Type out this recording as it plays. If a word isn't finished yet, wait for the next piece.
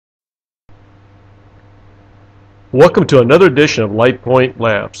Welcome to another edition of LightPointe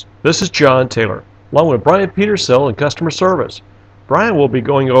Labs. This is John Taylor, along with Brian Petersell in customer service. Brian will be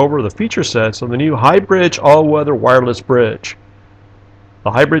going over the feature sets of the new HyBridge all-weather wireless bridge.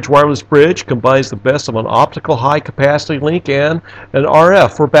 The HyBridge wireless bridge combines the best of an optical high-capacity link and an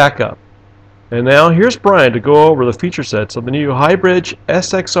RF for backup. And now here's Brian to go over the feature sets of the new HyBridge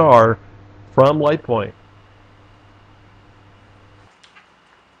SXR from LightPointe.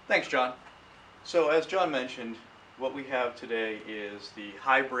 Thanks, John. So as John mentioned, what we have today is the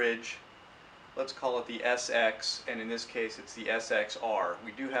HyBridge, let's call it the SX, and in this case it's the SXR.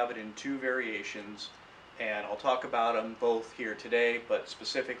 We do have it in two variations, and I'll talk about them both here today, but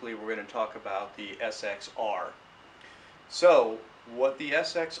specifically we're going to talk about the SXR. So what the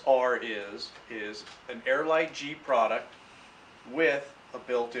SXR is an LightGE product with a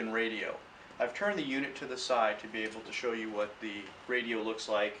built-in radio. I've turned the unit to the side to be able to show you what the radio looks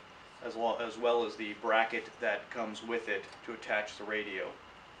like, as well as the bracket that comes with it to attach the radio.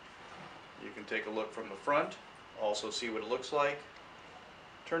 You can take a look from the front, also see what it looks like.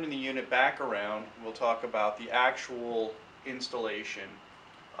 Turning the unit back around, we'll talk about the actual installation.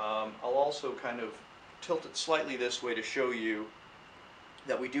 I'll also kind of tilt it slightly this way to show you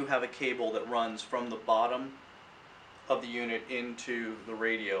that we do have a cable that runs from the bottom of the unit into the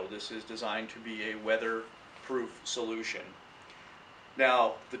radio. This is designed to be a weatherproof solution.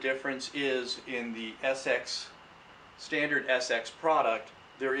 Now, the difference is in the standard SX product,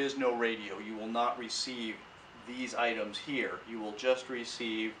 there is no radio. You will not receive these items here. You will just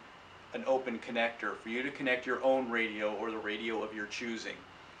receive an open connector for you to connect your own radio or the radio of your choosing.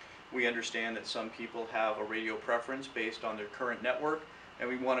 We understand that some people have a radio preference based on their current network, and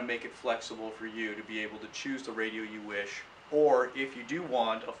we want to make it flexible for you to be able to choose the radio you wish, or if you do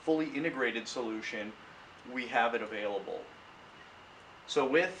want a fully integrated solution, we have it available. So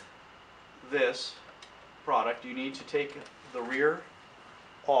with this product, you need to take the rear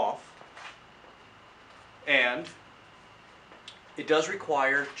off, and it does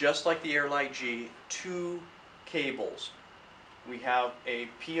require, just like the LightGE, two cables. We have a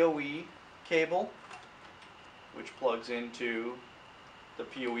PoE cable, which plugs into the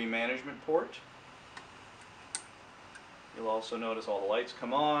PoE management port. You'll also notice all the lights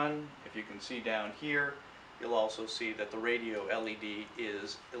come on. If you can see down here, you'll also see that the radio LED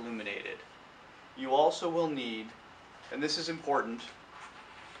is illuminated. You also will need, and this is important,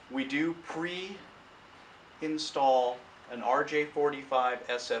 we do pre-install an RJ45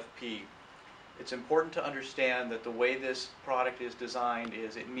 SFP. It's important to understand that the way this product is designed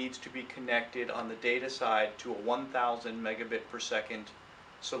is it needs to be connected on the data side to a 1000 megabit per second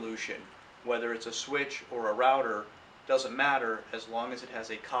solution. Whether it's a switch or a router, doesn't matter as long as it has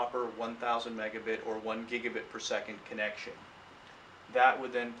a copper 1000 megabit or 1 gigabit per second connection. That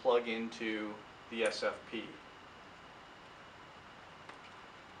would then plug into the SFP.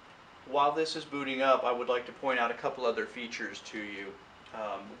 While this is booting up, I would like to point out a couple other features to you.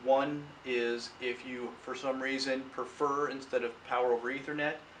 One is if you, for some reason, prefer, instead of power over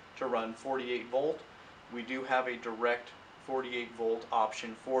Ethernet, to run 48 volt, we do have a direct 48 volt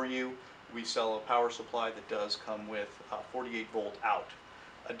option for you. We sell a power supply that does come with 48 volt out.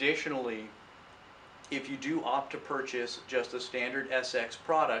 Additionally, if you do opt to purchase just a standard SX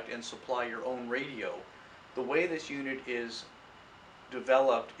product and supply your own radio, the way this unit is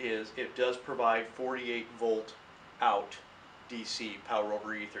developed is it does provide 48 volt out DC, power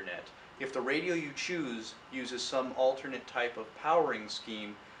over Ethernet. If the radio you choose uses some alternate type of powering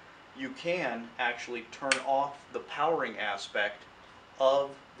scheme, you can actually turn off the powering aspect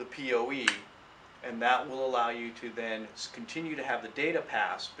of the PoE, and that will allow you to then continue to have the data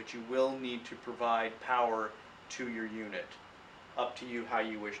pass, but you will need to provide power to your unit. Up to you how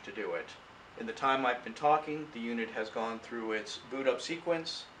you wish to do it. In the time I've been talking, the unit has gone through its boot up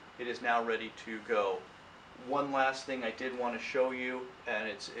sequence. It is now ready to go. One last thing I did want to show you, and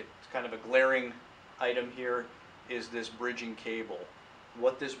it's kind of a glaring item here, is this bridging cable.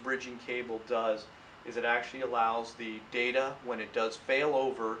 What this bridging cable does is it actually allows the data, when it does fail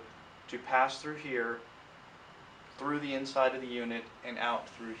over, to pass through here, through the inside of the unit, and out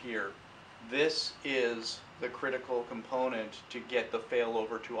through here. This is the critical component to get the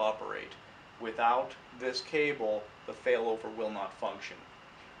failover to operate. Without this cable, the failover will not function.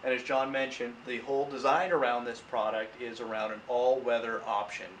 And as John mentioned, the whole design around this product is around an all-weather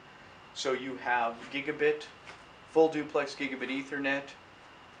option. So you have gigabit, full duplex gigabit Ethernet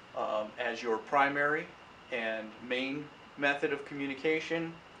as your primary and main method of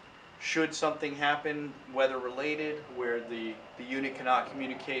communication. Should something happen weather related where the unit cannot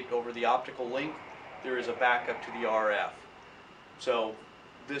communicate over the optical link, there is a backup to the RF. So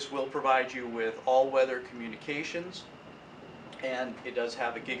This will provide you with all-weather communications, and it does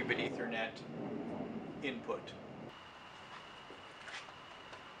have a gigabit Ethernet input.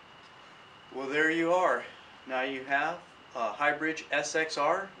 Well, there you are. Now you have a HyBridge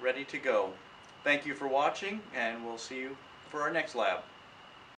SXR ready to go. Thank you for watching, and we'll see you for our next lab.